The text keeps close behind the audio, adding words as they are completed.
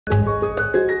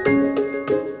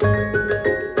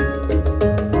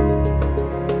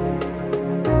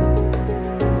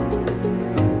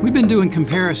doing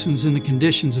comparisons in the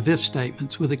conditions of if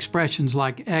statements with expressions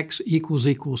like x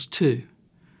equals 2.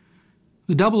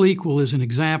 The double equal is an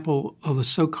example of a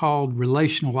so-called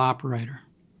relational operator.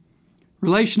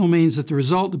 Relational means that the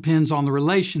result depends on the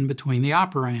relation between the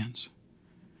operands.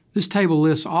 This table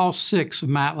lists all 6 of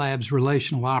MATLAB's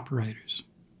relational operators.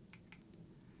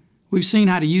 We've seen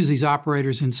how to use these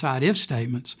operators inside if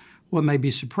statements. What may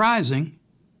be surprising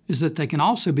is that they can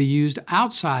also be used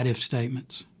outside if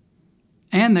statements.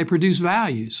 And they produce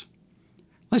values.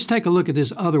 Let's take a look at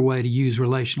this other way to use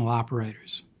relational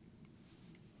operators.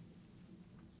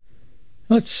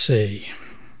 Let's see.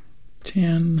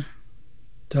 10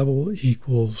 double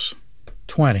equals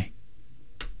 20.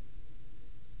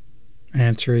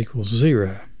 Answer equals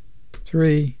 0.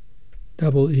 3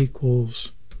 double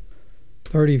equals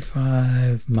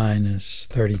 35 minus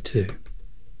 32.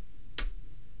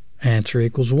 Answer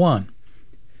equals 1.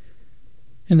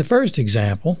 In the first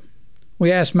example,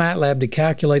 we asked MATLAB to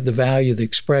calculate the value of the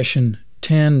expression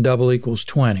 10 double equals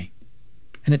 20,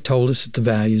 and it told us that the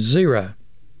value is 0.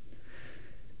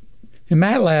 In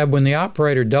MATLAB, when the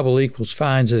operator double equals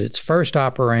finds that its first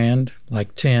operand,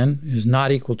 like 10, is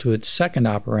not equal to its second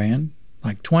operand,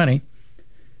 like 20,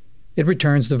 it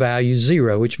returns the value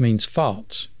 0, which means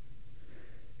false.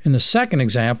 In the second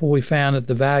example, we found that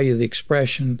the value of the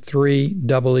expression 3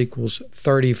 double equals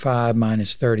 35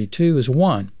 minus 32 is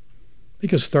 1,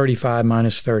 because 35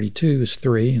 minus 32 is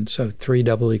 3, and so 3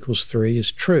 double equals 3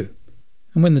 is true.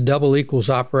 And when the double equals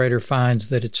operator finds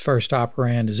that its first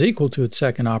operand is equal to its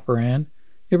second operand,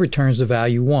 it returns the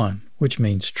value 1, which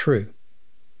means true.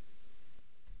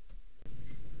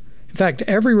 In fact,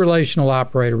 every relational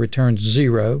operator returns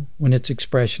 0 when its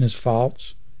expression is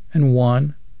false, and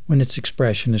 1 when its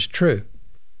expression is true.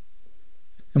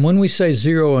 And when we say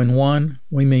 0 and 1,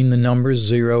 we mean the numbers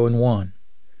 0 and 1.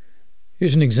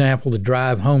 Here's an example to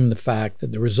drive home the fact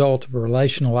that the result of a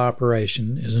relational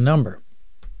operation is a number.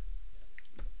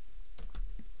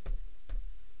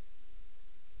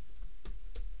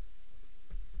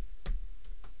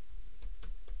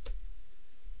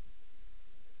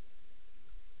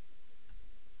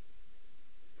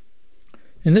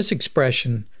 In this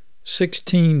expression,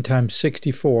 16 times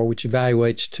 64, which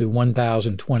evaluates to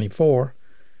 1024,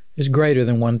 is greater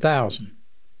than 1000.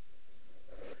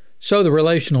 So the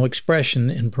relational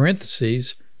expression in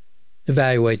parentheses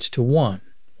evaluates to 1,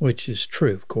 which is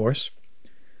true, of course.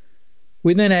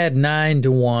 We then add 9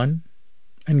 to 1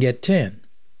 and get 10.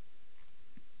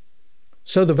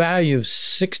 So the value of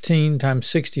 16 times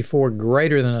 64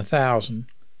 greater than 1000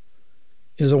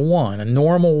 is a 1, a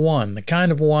normal 1, the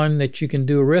kind of 1 that you can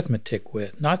do arithmetic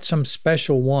with, not some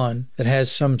special 1 that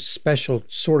has some special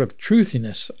sort of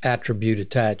truthiness attribute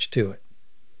attached to it.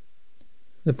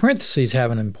 The parentheses have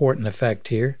an important effect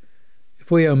here. If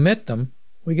we omit them,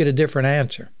 we get a different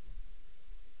answer.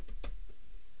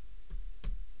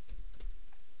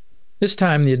 This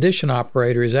time the addition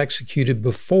operator is executed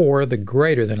before the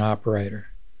greater than operator.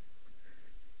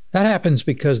 That happens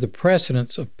because the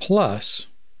precedence of plus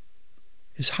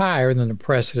is higher than the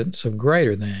precedence of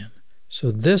greater than,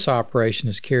 so this operation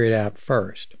is carried out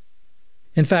first.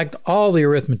 In fact, all the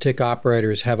arithmetic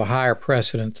operators have a higher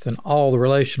precedence than all the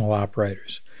relational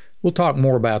operators. We'll talk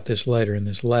more about this later in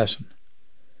this lesson.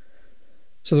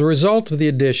 So the result of the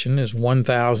addition is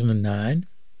 1009,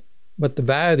 but the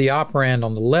value of the operand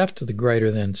on the left of the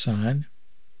greater than sign,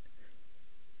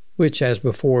 which as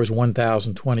before is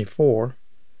 1024,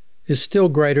 is still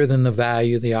greater than the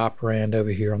value of the operand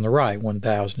over here on the right,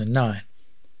 1009.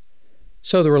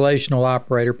 So the relational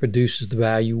operator produces the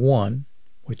value 1,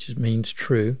 which means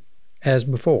true, as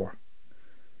before.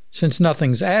 Since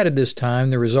nothing's added this time,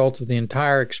 the result of the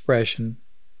entire expression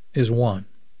is 1.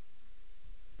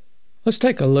 Let's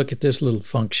take a look at this little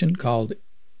function called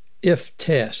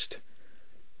if_test,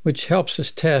 which helps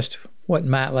us test what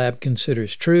MATLAB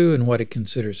considers true and what it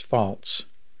considers false.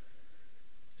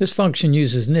 This function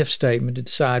uses an if statement to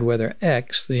decide whether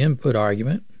x, the input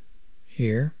argument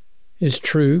here, is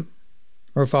true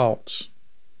or false.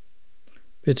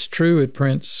 If it's true, it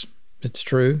prints it's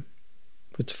true.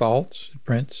 If it's false, it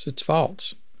prints it's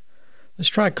false. Let's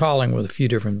try calling with a few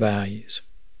different values.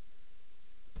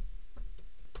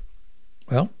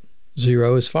 Well,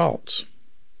 0 is false.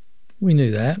 We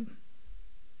knew that.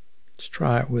 Let's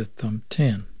try it with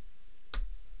 10.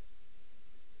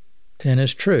 10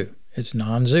 is true. It's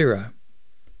non-zero.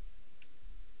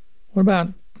 What about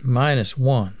minus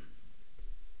 1?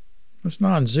 It's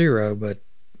non-zero, but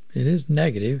it is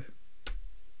negative.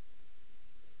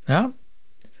 Now,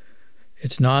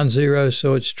 it's non-zero,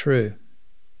 so it's true.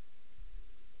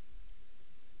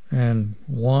 And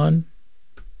 1,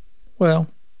 well,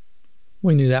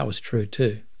 we knew that was true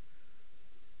too.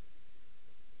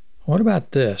 What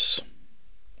about this?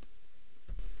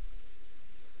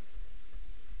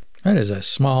 That is a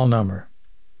small number.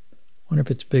 Wonder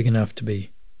if it's big enough to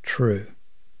be true.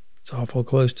 It's awful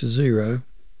close to 0.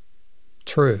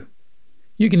 True.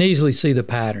 You can easily see the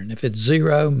pattern. If it's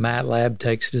 0, MATLAB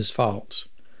takes it as false.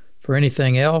 For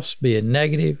anything else, be it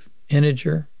negative,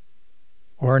 integer,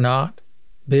 or not,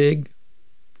 big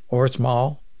or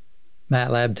small,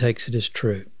 MATLAB takes it as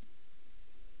true.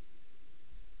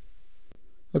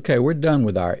 Okay, we're done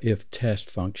with our if test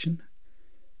function.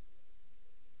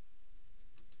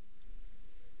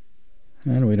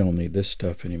 And we don't need this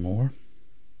stuff anymore.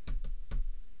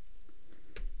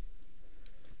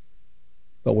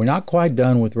 But we're not quite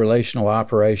done with relational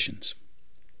operations.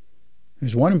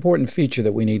 There's one important feature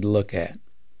that we need to look at.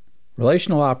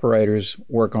 Relational operators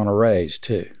work on arrays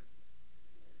too.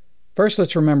 First,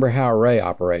 let's remember how array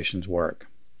operations work.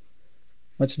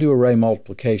 Let's do array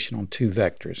multiplication on two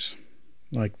vectors,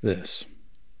 like this.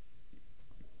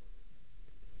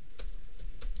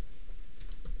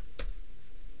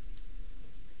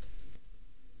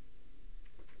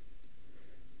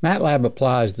 MATLAB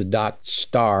applies the dot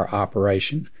star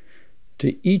operation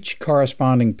to each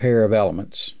corresponding pair of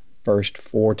elements. First,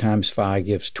 4 times 5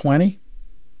 gives 20.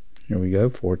 Here we go,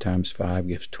 4 times 5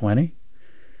 gives 20.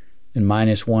 And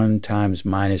minus 1 times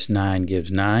minus 9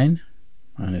 gives 9.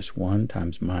 Minus 1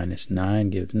 times minus 9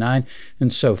 gives 9,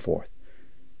 and so forth.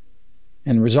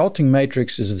 And the resulting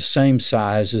matrix is the same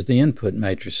size as the input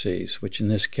matrices, which in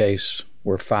this case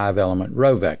were 5-element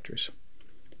row vectors.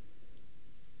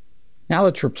 Now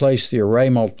let's replace the array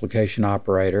multiplication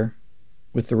operator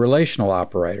with the relational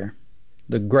operator,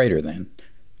 the greater than,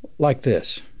 like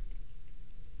this.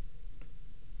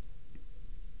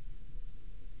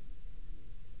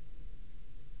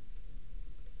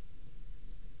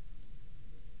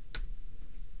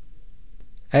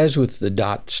 As with the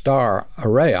dot star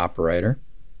array operator,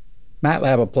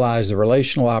 MATLAB applies the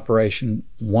relational operation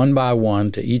one by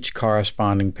one to each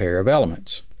corresponding pair of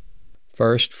elements.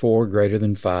 First, 4 greater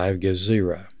than 5 gives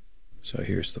 0. So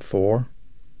here's the 4.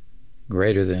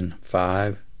 Greater than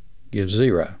 5 gives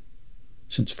 0,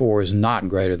 since 4 is not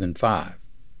greater than 5,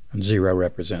 and 0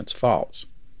 represents false.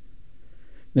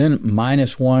 Then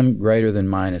minus 1 greater than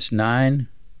minus 9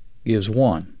 gives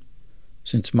 1,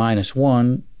 since minus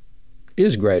 1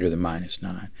 is greater than minus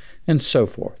 9, and so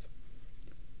forth.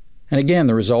 And again,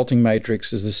 the resulting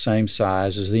matrix is the same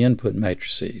size as the input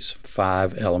matrices,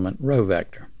 5-element row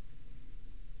vector.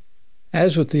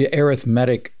 As with the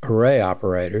arithmetic array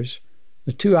operators,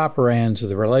 the two operands of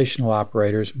the relational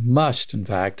operators must, in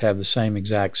fact, have the same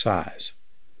exact size,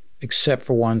 except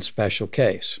for one special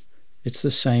case. It's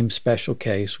the same special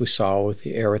case we saw with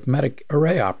the arithmetic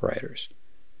array operators.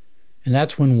 And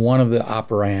that's when one of the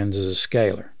operands is a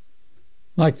scalar,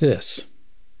 like this.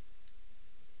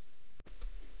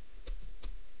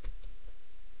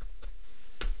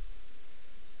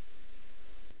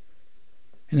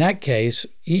 In that case,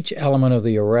 each element of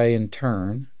the array in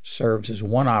turn serves as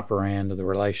one operand of the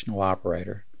relational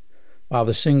operator, while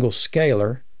the single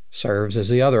scalar serves as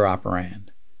the other operand,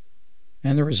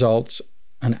 and the result's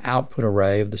an output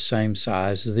array of the same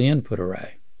size as the input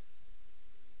array.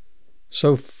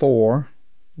 So 4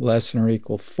 less than or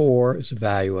equal 4 is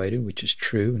evaluated, which is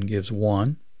true and gives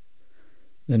 1.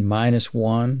 Then minus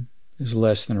 1 is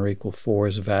less than or equal 4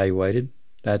 is evaluated.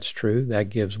 That's true, that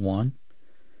gives 1.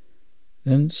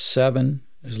 Then 7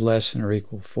 is less than or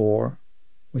equal 4,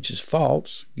 which is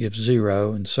false, gives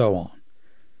 0, and so on.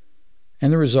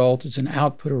 And the result is an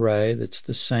output array that's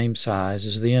the same size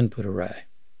as the input array.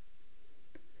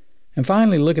 And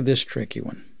finally, look at this tricky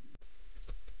one.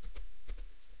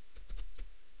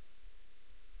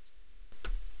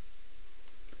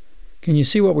 Can you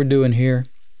see what we're doing here?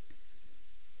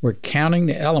 We're counting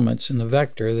the elements in the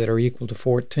vector that are equal to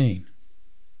 14.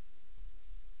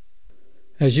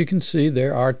 As you can see,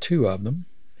 there are 2 of them,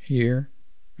 here,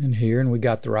 and we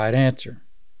got the right answer,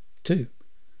 2.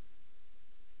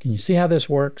 Can you see how this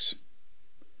works?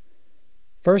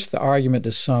 First, the argument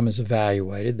to sum is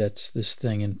evaluated. That's this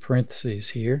thing in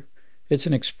parentheses here. It's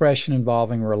an expression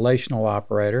involving a relational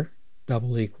operator,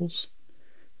 double equals,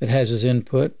 that has as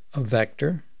input a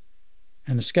vector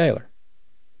and a scalar.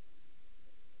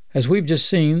 As we've just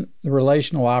seen, the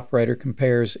relational operator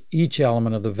compares each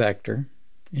element of the vector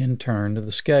in turn to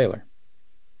the scalar.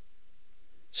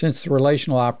 Since the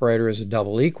relational operator is a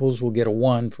double equals, we'll get a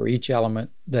 1 for each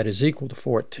element that is equal to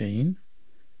 14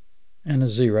 and a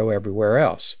 0 everywhere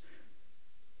else.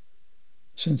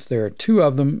 Since there are 2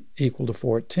 of them equal to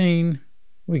 14,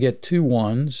 we get 2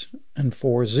 1s and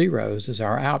 4 zeros as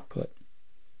our output.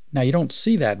 Now you don't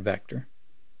see that vector,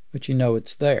 but you know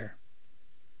it's there.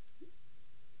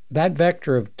 That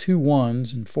vector of 2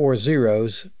 1s and 4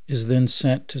 zeros is then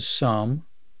sent to sum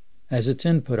as its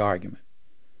input argument.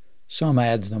 Sum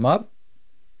adds them up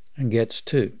and gets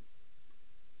 2.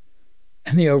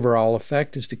 And the overall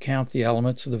effect is to count the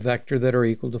elements of the vector that are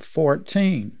equal to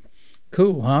 14.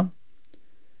 Cool, huh?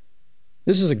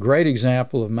 This is a great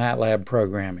example of MATLAB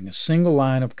programming, a single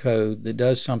line of code that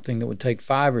does something that would take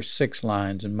 5 or 6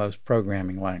 lines in most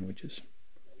programming languages.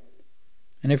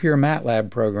 And if you're a MATLAB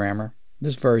programmer,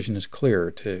 this version is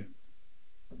clearer too.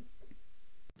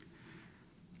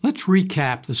 Let's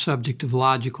recap the subject of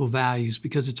logical values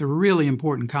because it's a really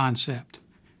important concept.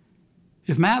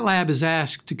 If MATLAB is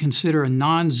asked to consider a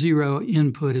non-zero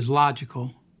input as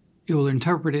logical, it will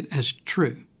interpret it as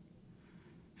true.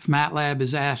 If MATLAB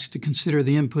is asked to consider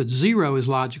the input 0 as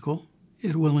logical,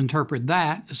 it will interpret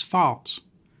that as false.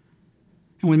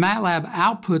 And when MATLAB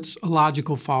outputs a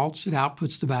logical false, it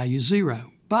outputs the value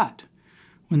 0. But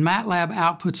when MATLAB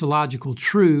outputs a logical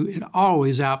true, it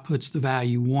always outputs the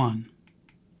value 1.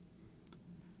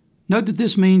 Note that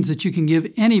this means that you can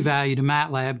give any value to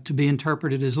MATLAB to be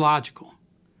interpreted as logical.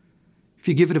 If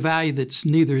you give it a value that's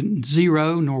neither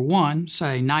 0 nor 1,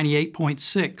 say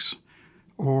 98.6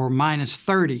 or minus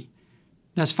 30,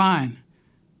 that's fine.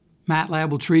 MATLAB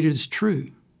will treat it as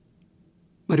true.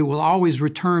 But it will always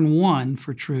return 1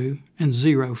 for true and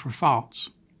 0 for false.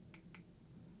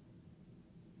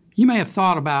 You may have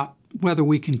thought about whether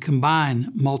we can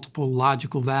combine multiple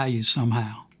logical values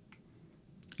somehow.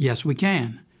 Yes, we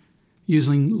can,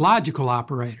 using logical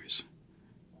operators.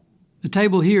 The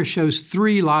table here shows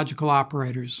 3 logical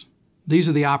operators. These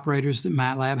are the operators that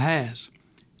MATLAB has: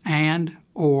 and,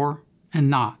 or, and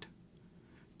not.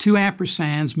 2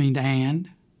 ampersands mean and,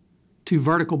 2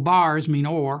 vertical bars mean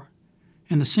or,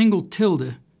 and the single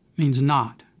tilde means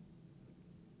not.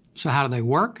 So how do they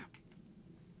work?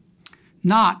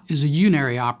 Not is a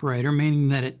unary operator, meaning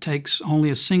that it takes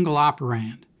only a single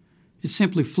operand. It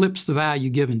simply flips the value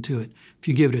given to it. If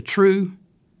you give it a true,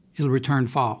 it'll return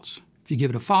false. If you give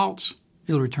it a false,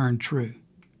 it'll return true.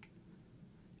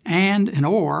 And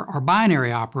or are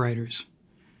binary operators.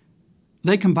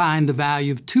 They combine the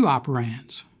value of 2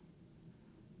 operands.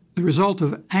 The result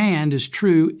of and is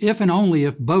true if and only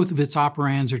if both of its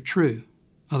operands are true.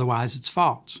 Otherwise, it's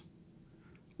false.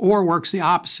 Or works the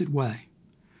opposite way.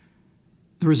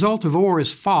 The result of or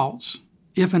is false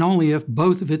if and only if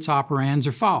both of its operands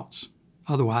are false.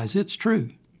 Otherwise, it's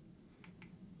true.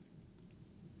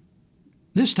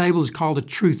 This table is called a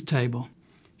truth table.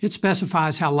 It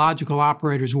specifies how logical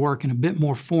operators work in a bit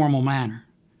more formal manner.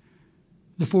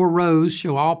 The 4 rows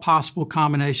show all possible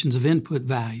combinations of input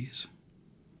values.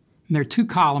 And there are 2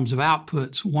 columns of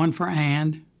outputs, one for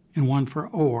and one for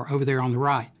or, over there on the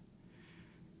right.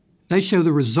 They show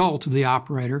the result of the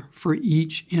operator for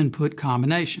each input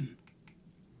combination.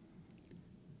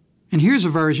 And here's a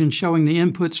version showing the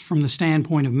inputs from the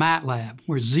standpoint of MATLAB,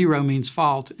 where 0 means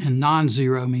false and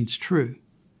non-zero means true.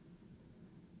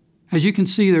 As you can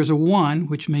see, there's a 1,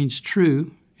 which means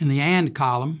true, in the AND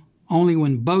column, only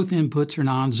when both inputs are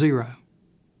non-zero.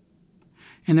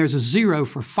 And there's a 0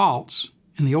 for false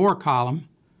in the OR column,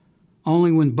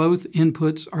 only when both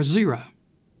inputs are 0.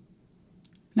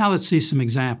 Now let's see some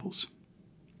examples.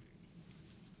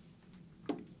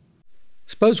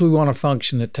 Suppose we want a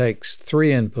function that takes 3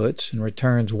 inputs and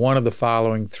returns one of the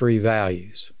following 3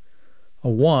 values. A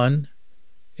 1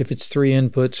 if its 3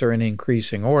 inputs are in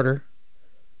increasing order,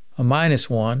 a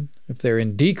 -1 if they're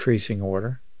in decreasing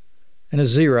order, and a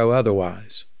 0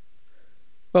 otherwise.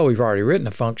 Well, we've already written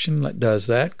a function that does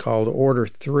that called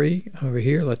order3 over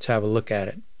here. Let's have a look at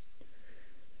it.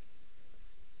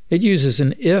 It uses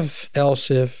an if, else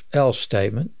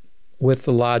statement with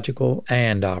the logical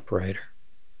AND operator,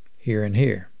 here and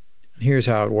here. And here's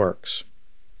how it works.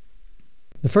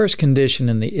 The first condition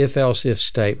in the if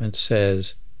statement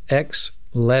says x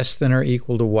less than or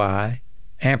equal to y,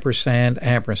 ampersand,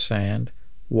 ampersand,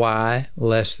 y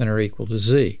less than or equal to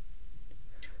z.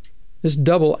 This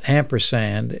double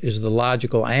ampersand is the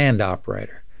logical AND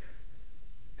operator.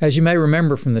 As you may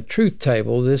remember from the truth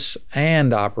table, this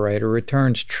AND operator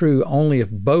returns true only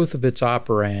if both of its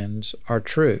operands are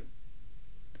true.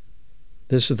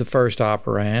 This is the first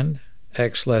operand,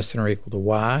 x less than or equal to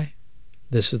y.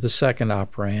 This is the second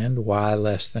operand, y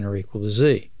less than or equal to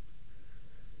z.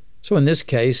 So in this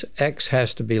case, x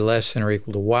has to be less than or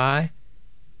equal to y,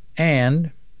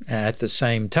 and at the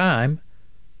same time,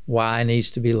 y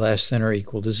needs to be less than or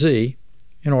equal to z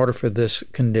in order for this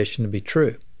condition to be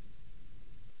true.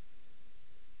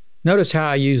 Notice how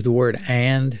I use the word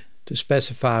and to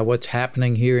specify what's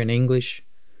happening here in English.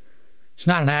 It's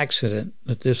not an accident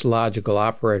that this logical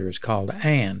operator is called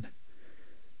and.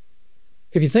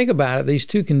 If you think about it, these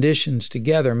two conditions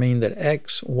together mean that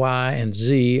x, y, and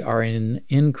z are in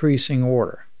increasing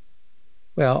order.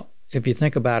 Well, if you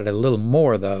think about it a little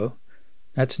more, though,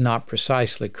 that's not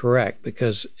precisely correct,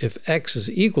 because if x is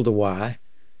equal to y,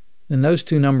 then those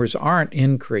two numbers aren't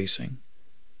increasing.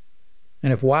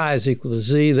 And if y is equal to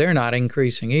z, they're not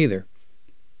increasing either.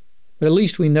 But at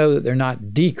least we know that they're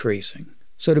not decreasing.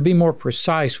 So to be more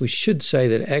precise, we should say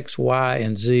that x, y,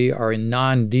 and z are in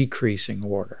non-decreasing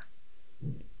order.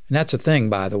 And that's a thing,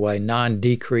 by the way,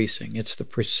 non-decreasing. It's the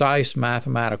precise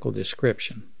mathematical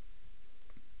description.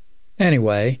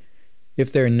 Anyway,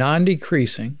 if they're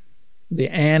non-decreasing, the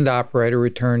AND operator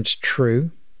returns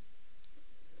true.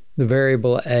 The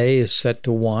variable a is set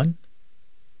to 1.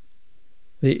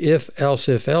 The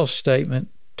if-else-if-else statement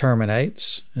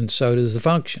terminates, and so does the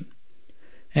function.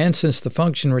 And since the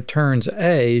function returns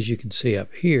a, as you can see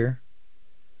up here,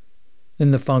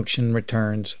 then the function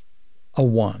returns a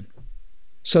 1.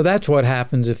 So that's what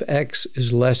happens if x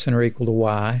is less than or equal to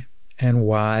y and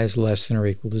y is less than or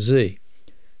equal to z.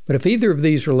 But if either of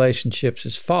these relationships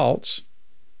is false,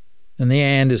 then the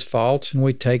AND is false and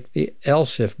we take the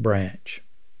else-if branch.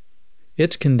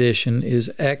 Its condition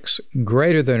is x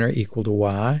greater than or equal to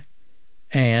y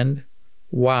and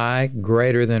y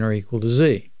greater than or equal to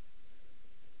z.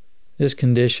 This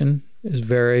condition is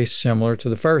very similar to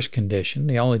the first condition.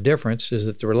 The only difference is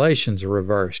that the relations are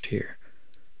reversed here.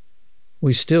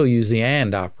 We still use the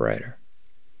AND operator.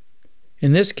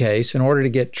 In this case, in order to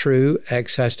get true,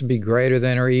 x has to be greater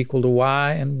than or equal to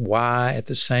y, and y at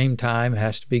the same time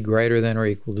has to be greater than or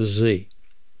equal to z.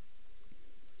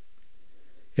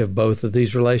 If both of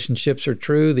these relationships are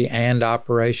true, the AND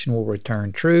operation will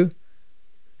return true,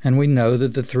 and we know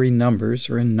that the three numbers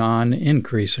are in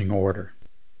non-increasing order.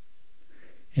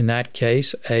 In that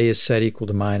case, a is set equal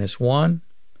to -1.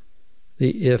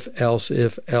 The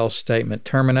if-else-if-else statement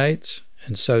terminates,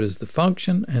 and so does the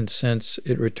function, and since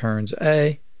it returns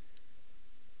a,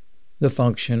 the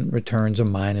function returns a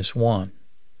 -1.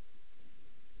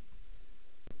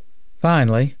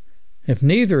 Finally, if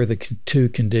neither of the two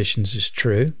conditions is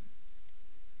true,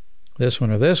 this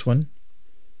one or this one,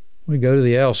 we go to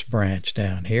the else branch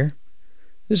down here.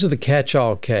 This is the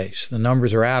catch-all case. The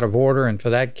numbers are out of order, and for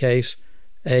that case,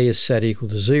 a is set equal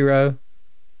to 0,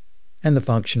 and the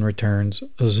function returns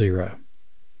a 0.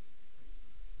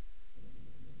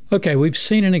 Okay, we've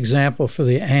seen an example for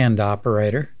the AND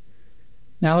operator.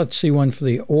 Now let's see one for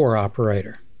the OR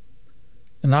operator,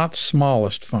 the not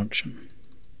smallest function.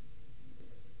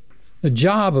 The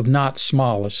job of not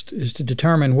smallest is to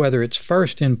determine whether its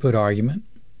first input argument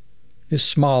is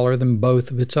smaller than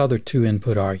both of its other two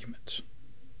input arguments.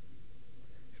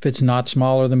 If it's not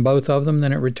smaller than both of them,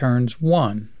 then it returns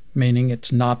 1, meaning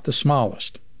it's not the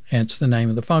smallest, hence the name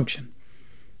of the function.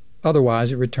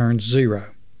 Otherwise, it returns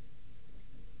 0.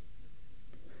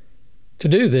 To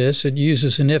do this, it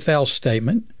uses an if-else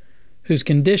statement whose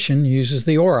condition uses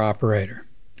the OR operator,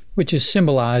 which is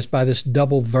symbolized by this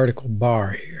double vertical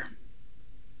bar here.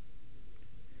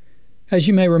 As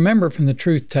you may remember from the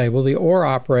truth table, the OR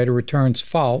operator returns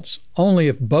false only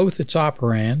if both its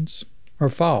operands are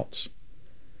false.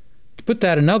 To put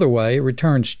that another way, it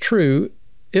returns true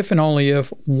if and only if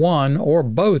one or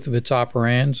both of its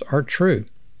operands are true.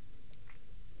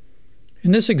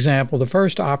 In this example, the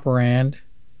first operand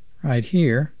right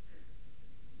here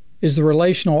is the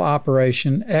relational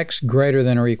operation x greater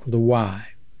than or equal to y.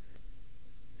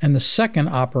 And the second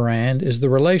operand is the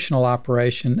relational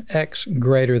operation x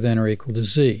greater than or equal to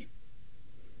z.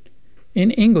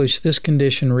 In English, this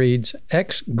condition reads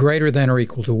x greater than or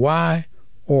equal to y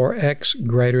or x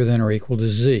greater than or equal to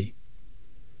z.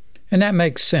 And that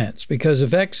makes sense, because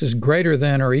if x is greater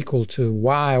than or equal to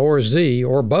y or z,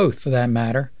 or both for that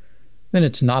matter, then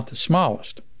it's not the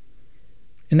smallest.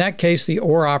 In that case, the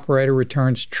OR operator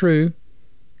returns true.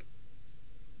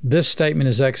 This statement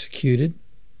is executed.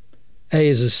 A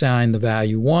is assigned the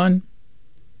value 1,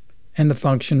 and the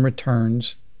function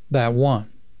returns that 1.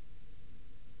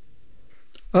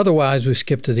 Otherwise, we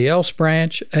skip to the else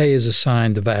branch. A is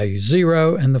assigned the value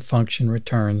 0, and the function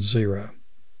returns 0.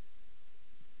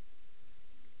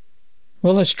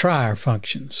 Well, let's try our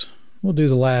functions. We'll do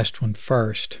the last one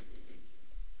first.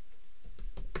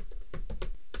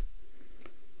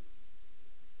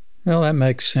 Well, that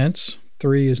makes sense.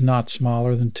 3 is not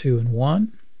smaller than 2 and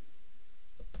 1.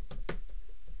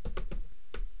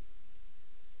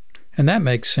 And that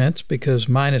makes sense because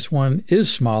 -1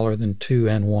 is smaller than 2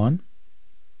 and 1.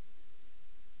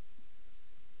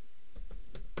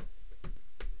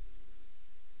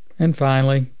 And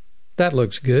finally, that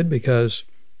looks good because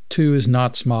 2 is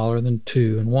not smaller than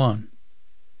 2 and 1.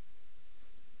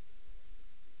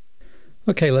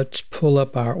 Okay, let's pull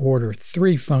up our order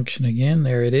 3 function again.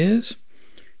 There it is.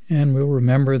 And we'll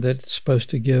remember that it's supposed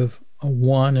to give a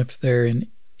 1 if they're in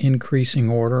increasing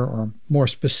order, or more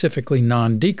specifically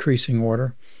non-decreasing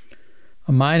order,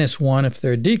 a -1 if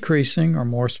they're decreasing, or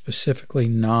more specifically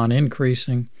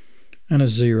non-increasing, and a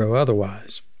 0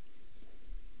 otherwise.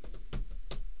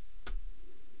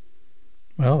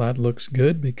 Well, that looks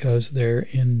good because they're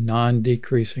in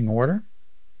non-decreasing order.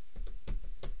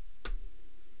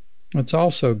 It's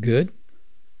also good,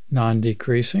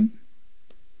 non-decreasing.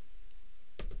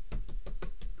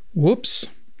 Whoops,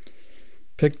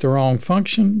 picked the wrong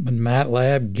function, but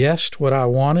MATLAB guessed what I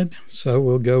wanted, so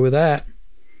we'll go with that.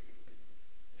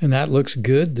 And that looks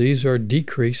good. These are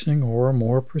decreasing, or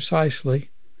more precisely,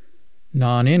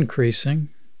 non-increasing.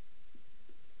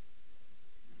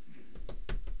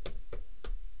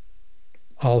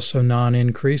 Also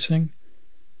non-increasing.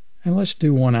 And let's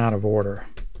do one out of order.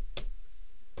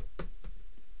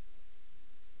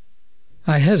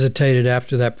 I hesitated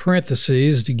after that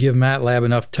parentheses to give MATLAB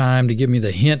enough time to give me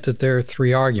the hint that there are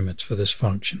 3 arguments for this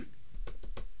function.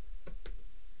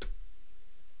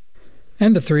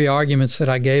 And the 3 arguments that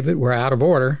I gave it were out of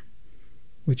order,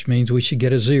 which means we should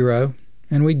get a 0,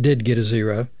 and we did get a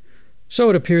 0.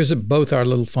 So it appears that both our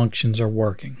little functions are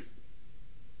working.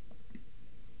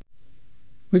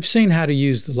 We've seen how to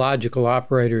use the logical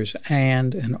operators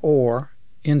and or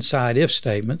inside if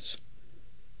statements.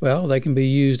 Well, they can be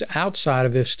used outside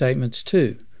of if statements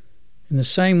too, in the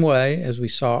same way as we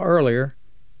saw earlier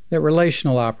that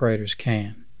relational operators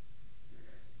can.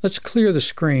 Let's clear the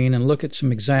screen and look at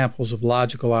some examples of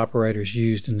logical operators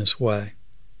used in this way.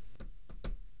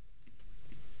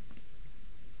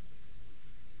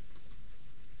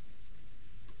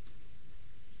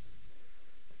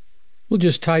 We'll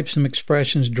just type some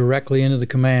expressions directly into the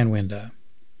command window.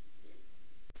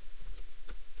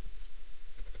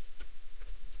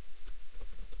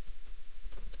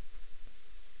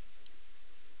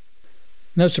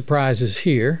 No surprises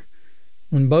here.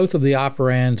 When both of the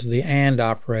operands of the AND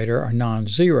operator are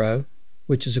non-zero,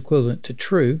 which is equivalent to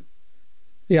true,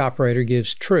 the operator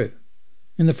gives true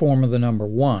in the form of the number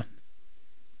 1.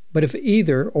 But if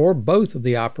either or both of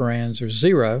the operands are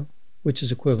 0, which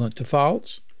is equivalent to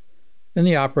false, then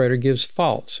the operator gives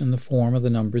false in the form of the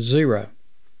number 0.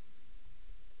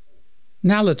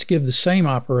 Now let's give the same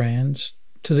operands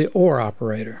to the OR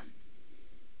operator.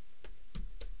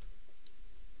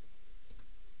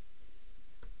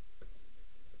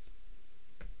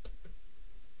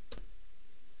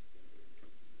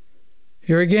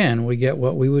 Here again, we get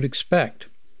what we would expect.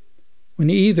 When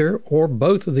either or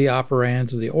both of the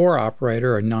operands of the OR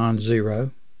operator are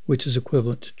non-zero, which is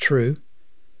equivalent to true,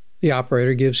 the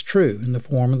operator gives true in the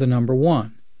form of the number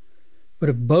 1. But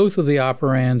if both of the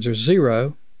operands are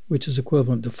 0, which is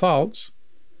equivalent to false,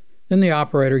 then the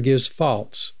operator gives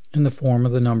false in the form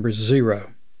of the number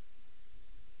 0.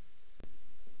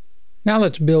 Now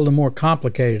let's build a more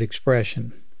complicated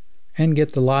expression and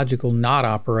get the logical NOT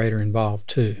operator involved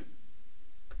too.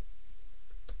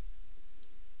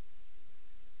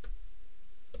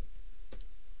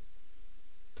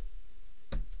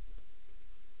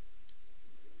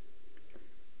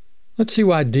 Let's see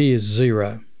why D is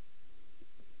 0.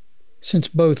 Since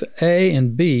both A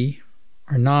and B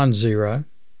are non-zero,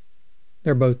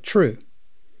 they're both true.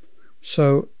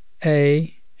 So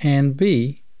A and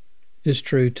B is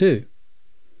true too.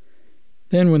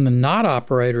 Then when the NOT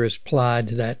operator is applied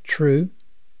to that true,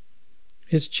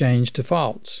 it's changed to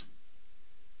false.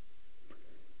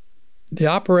 The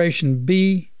operation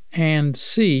B and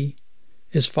C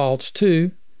is false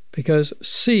too because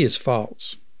C is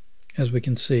false, as we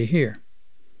can see here.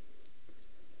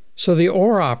 So the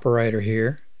OR operator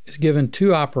here is given 2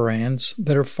 operands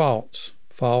that are false,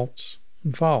 false,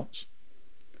 and false.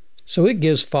 So it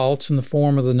gives false in the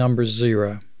form of the number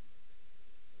 0.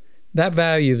 That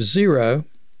value of 0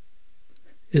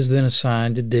 is then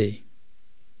assigned to D.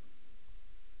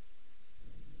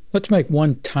 Let's make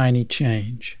one tiny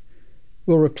change.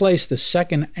 We'll replace the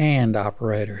second AND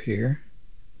operator here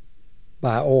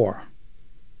by OR.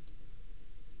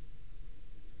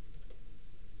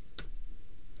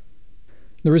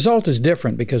 The result is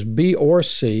different because B or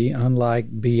C,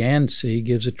 unlike B and C,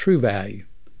 gives a true value.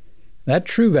 That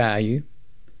true value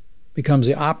becomes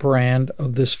the operand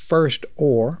of this first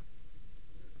OR,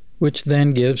 which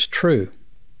then gives true.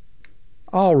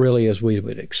 All really as we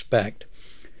would expect.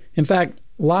 In fact,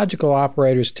 logical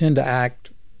operators tend to act,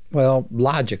 well,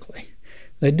 logically.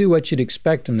 They do what you'd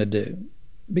expect them to do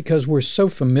because we're so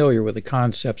familiar with the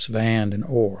concepts of AND and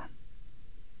OR.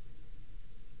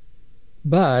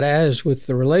 But as with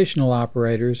the relational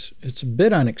operators, it's a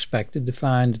bit unexpected to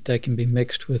find that they can be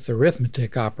mixed with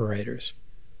arithmetic operators.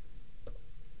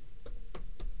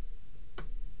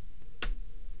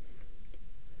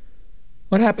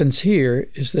 What happens here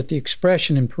is that the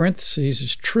expression in parentheses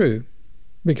is true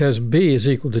because b is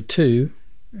equal to 2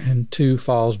 and 2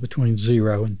 falls between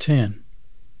 0 and 10.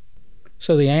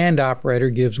 So the AND operator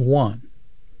gives 1,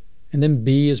 and then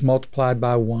b is multiplied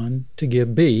by 1 to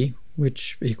give b,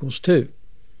 which equals 2.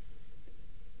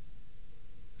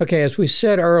 Okay, as we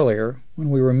said earlier, when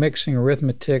we were mixing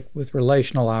arithmetic with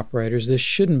relational operators, this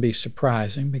shouldn't be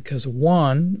surprising because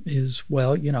 1 is,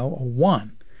 well, you know, a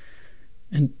 1.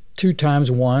 And 2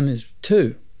 times 1 is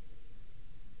 2.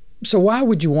 So why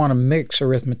would you want to mix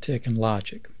arithmetic and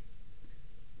logic?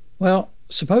 Well,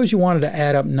 suppose you wanted to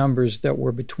add up numbers that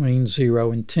were between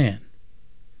 0 and 10.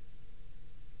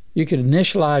 You could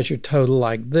initialize your total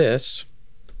like this,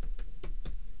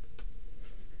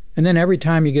 and then every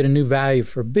time you get a new value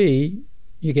for b,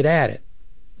 you could add it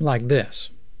like this.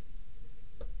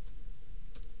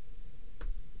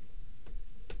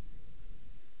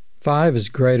 Five is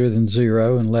greater than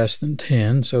 0 and less than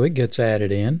 10, so it gets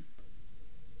added in.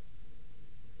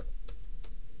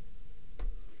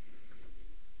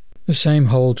 The same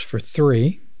holds for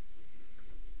 3.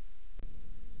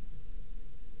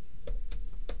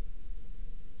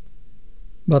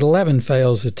 But 11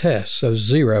 fails the test, so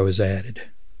 0 is added.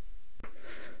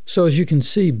 So as you can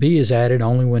see, b is added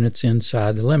only when it's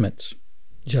inside the limits,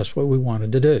 just what we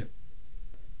wanted to do.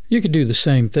 You could do the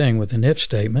same thing with an if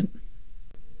statement,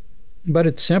 but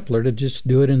it's simpler to just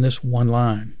do it in this one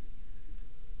line.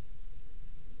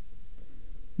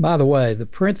 By the way, the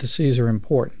parentheses are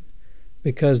important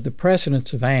because the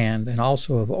precedence of and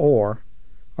also of or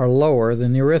are lower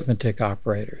than the arithmetic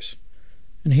operators.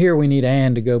 And here we need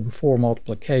and to go before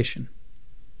multiplication.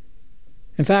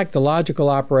 In fact, the logical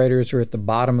operators are at the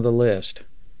bottom of the list.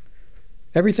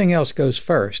 Everything else goes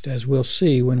first, as we'll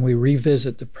see when we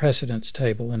revisit the precedence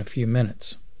table in a few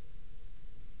minutes.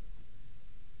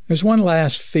 There's one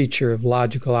last feature of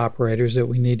logical operators that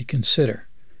we need to consider: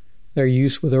 their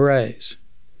use with arrays.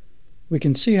 We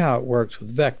can see how it works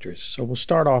with vectors, so we'll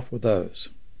start off with those.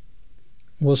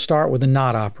 We'll start with the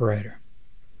not operator.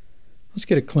 Let's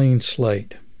get a clean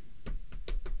slate.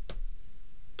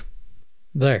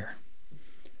 There.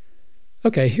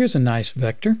 Okay, here's a nice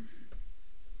vector.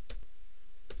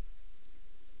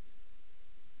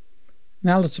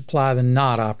 Now let's apply the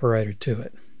not operator to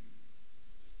it.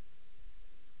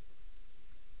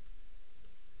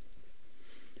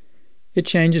 It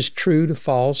changes true to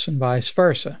false and vice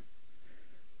versa.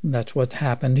 That's what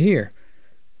happened here.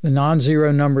 The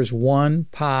non-zero numbers 1,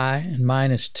 pi, and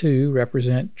 -2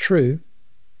 represent true,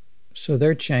 so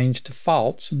they're changed to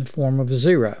false in the form of a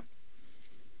 0.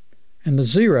 And the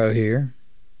 0 here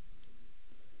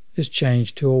is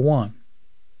changed to a 1.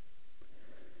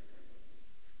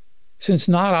 Since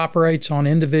not operates on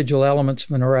individual elements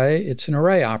of an array, it's an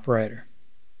array operator.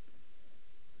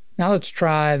 Now let's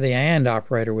try the AND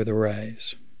operator with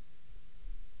arrays.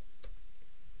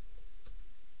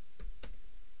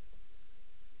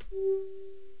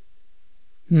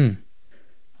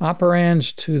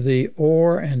 Operands to the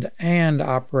OR and AND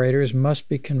operators must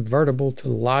be convertible to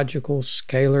logical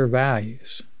scalar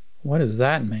values. What does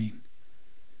that mean?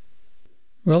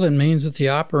 Well, it means that the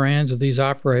operands of these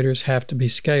operators have to be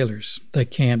scalars. They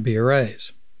can't be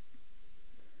arrays.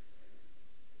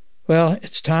 Well,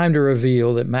 it's time to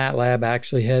reveal that MATLAB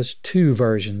actually has 2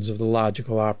 versions of the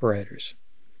logical operators.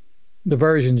 The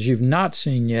versions you've not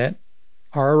seen yet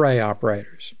are array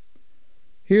operators.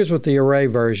 Here's what the array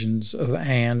versions of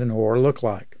AND and OR look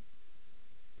like.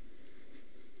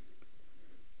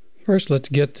 First, let's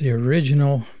get the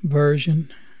original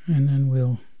version, and then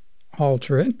we'll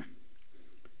alter it.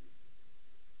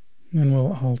 Then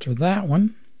we'll alter that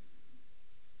one.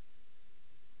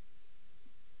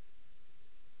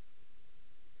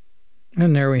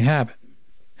 And there we have it.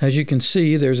 As you can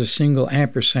see, there's a single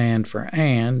ampersand for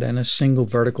AND and a single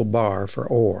vertical bar for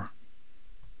OR.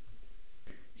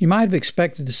 You might have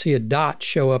expected to see a dot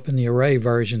show up in the array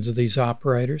versions of these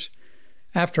operators.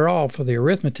 After all, for the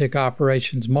arithmetic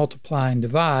operations multiply and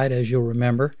divide, as you'll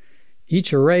remember,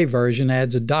 each array version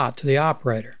adds a dot to the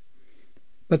operator.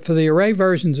 But for the array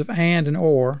versions of AND and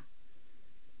OR,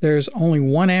 there's only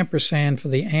 1 ampersand for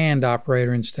the AND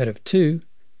operator instead of 2,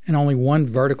 and only 1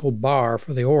 vertical bar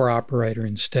for the OR operator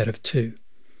instead of 2.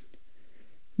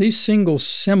 These single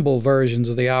symbol versions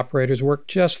of the operators work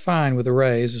just fine with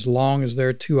arrays as long as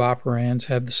their 2 operands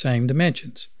have the same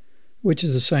dimensions, which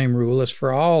is the same rule as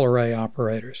for all array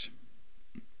operators.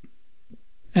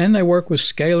 And they work with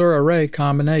scalar array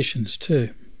combinations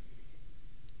too.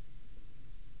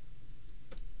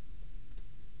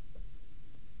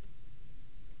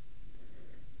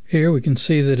 Here we can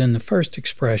see that in the first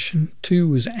expression, 2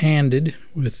 was ANDed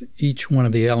with each one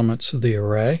of the elements of the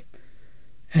array,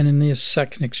 and in the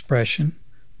second expression,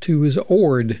 2 was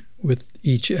ORed with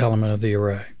each element of the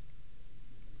array.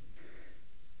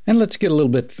 And let's get a little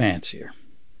bit fancier.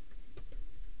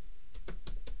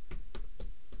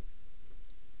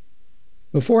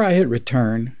 Before I hit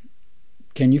return,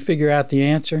 can you figure out the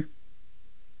answer?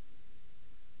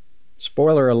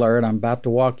 Spoiler alert, I'm about to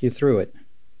walk you through it.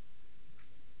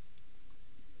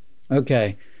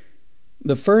 Okay,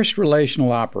 the first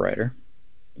relational operator,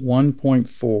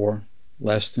 1.4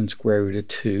 less than square root of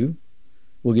 2,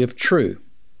 will give true,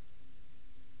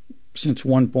 since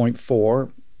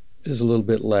 1.4 is a little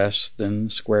bit less than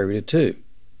square root of 2.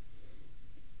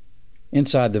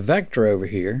 Inside the vector over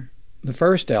here, the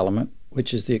first element,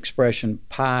 which is the expression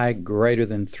pi greater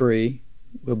than 3,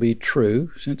 will be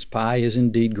true, since pi is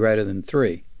indeed greater than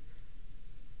 3.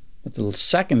 But the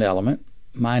second element,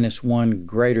 minus 1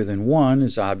 greater than 1,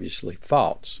 is obviously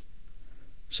false.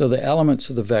 So the elements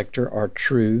of the vector are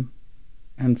true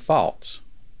and false,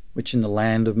 which in the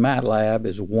land of MATLAB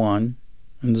is 1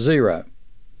 and 0.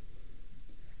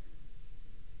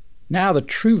 Now the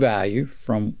true value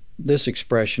from this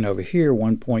expression over here,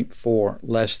 1.4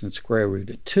 less than square root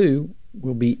of 2,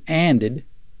 will be ANDed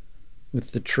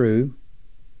with the true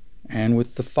and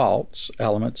with the false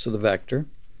elements of the vector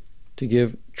to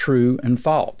give true and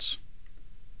false,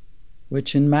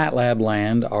 which in MATLAB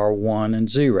land are 1 and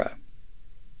 0.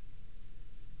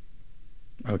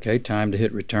 Okay, time to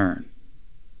hit return.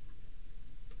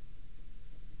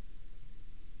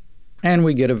 And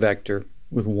we get a vector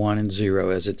with 1 and 0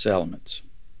 as its elements.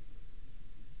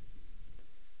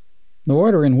 The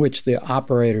order in which the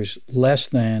operators less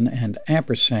than and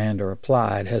ampersand are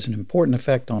applied has an important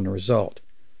effect on the result.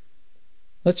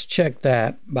 Let's check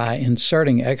that by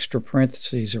inserting extra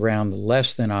parentheses around the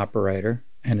less than operator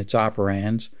and its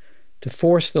operands to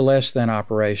force the less than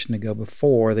operation to go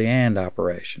before the AND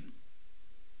operation.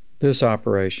 This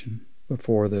operation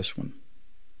before this one.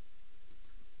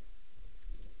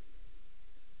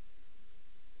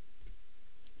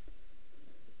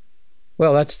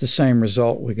 Well, that's the same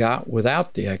result we got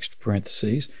without the extra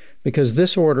parentheses, because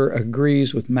this order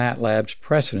agrees with MATLAB's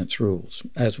precedence rules,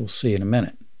 as we'll see in a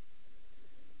minute.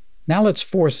 Now let's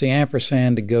force the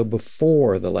ampersand to go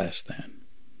before the less than.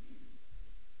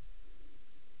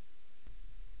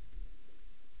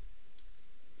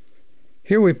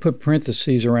 Here we put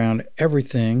parentheses around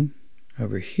everything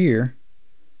over here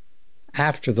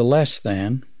after the less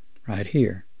than, right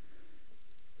here,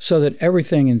 so that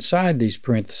everything inside these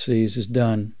parentheses is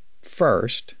done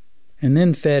first and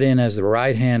then fed in as the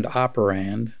right-hand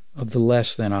operand of the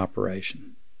less than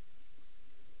operation.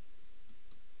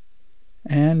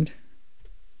 And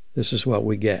this is what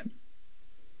we get.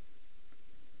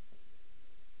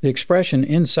 The expression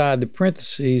inside the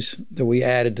parentheses that we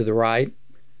added to the right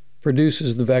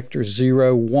produces the vector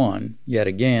 0, 1 yet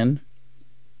again,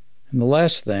 and the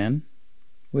less than,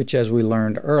 which as we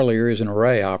learned earlier is an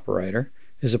array operator,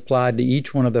 is applied to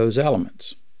each one of those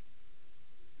elements.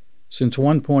 Since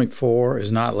 1.4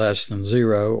 is not less than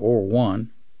 0 or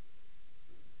 1,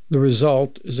 the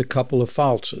result is a couple of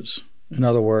falses. In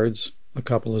other words, a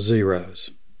couple of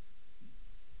zeros.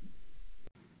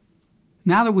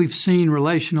 Now that we've seen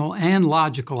relational and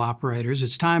logical operators,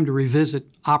 it's time to revisit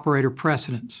operator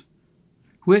precedence,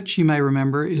 which, you may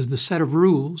remember, is the set of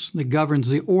rules that governs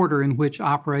the order in which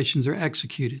operations are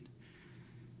executed.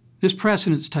 This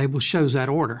precedence table shows that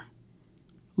order.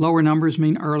 Lower numbers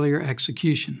mean earlier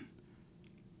execution.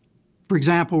 For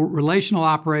example, relational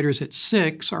operators at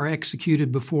 6 are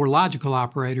executed before logical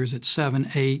operators at 7,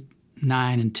 8,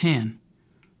 9, and 10.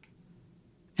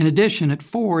 In addition, at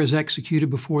 4 is executed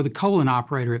before the colon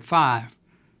operator at 5.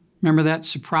 Remember that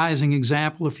surprising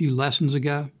example a few lessons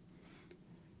ago?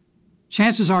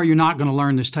 Chances are you're not going to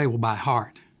learn this table by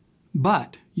heart,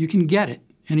 but you can get it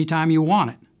anytime you want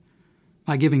it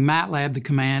by giving MATLAB the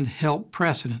command help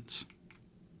precedence.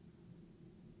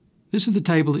 This is the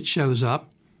table that shows up.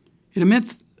 It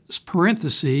omits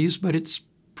parentheses, but it's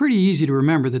pretty easy to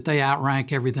remember that they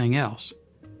outrank everything else.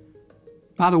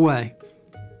 By the way,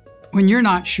 when you're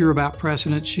not sure about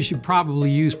precedence, you should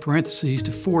probably use parentheses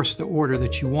to force the order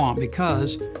that you want,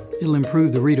 because it'll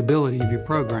improve the readability of your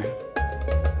program.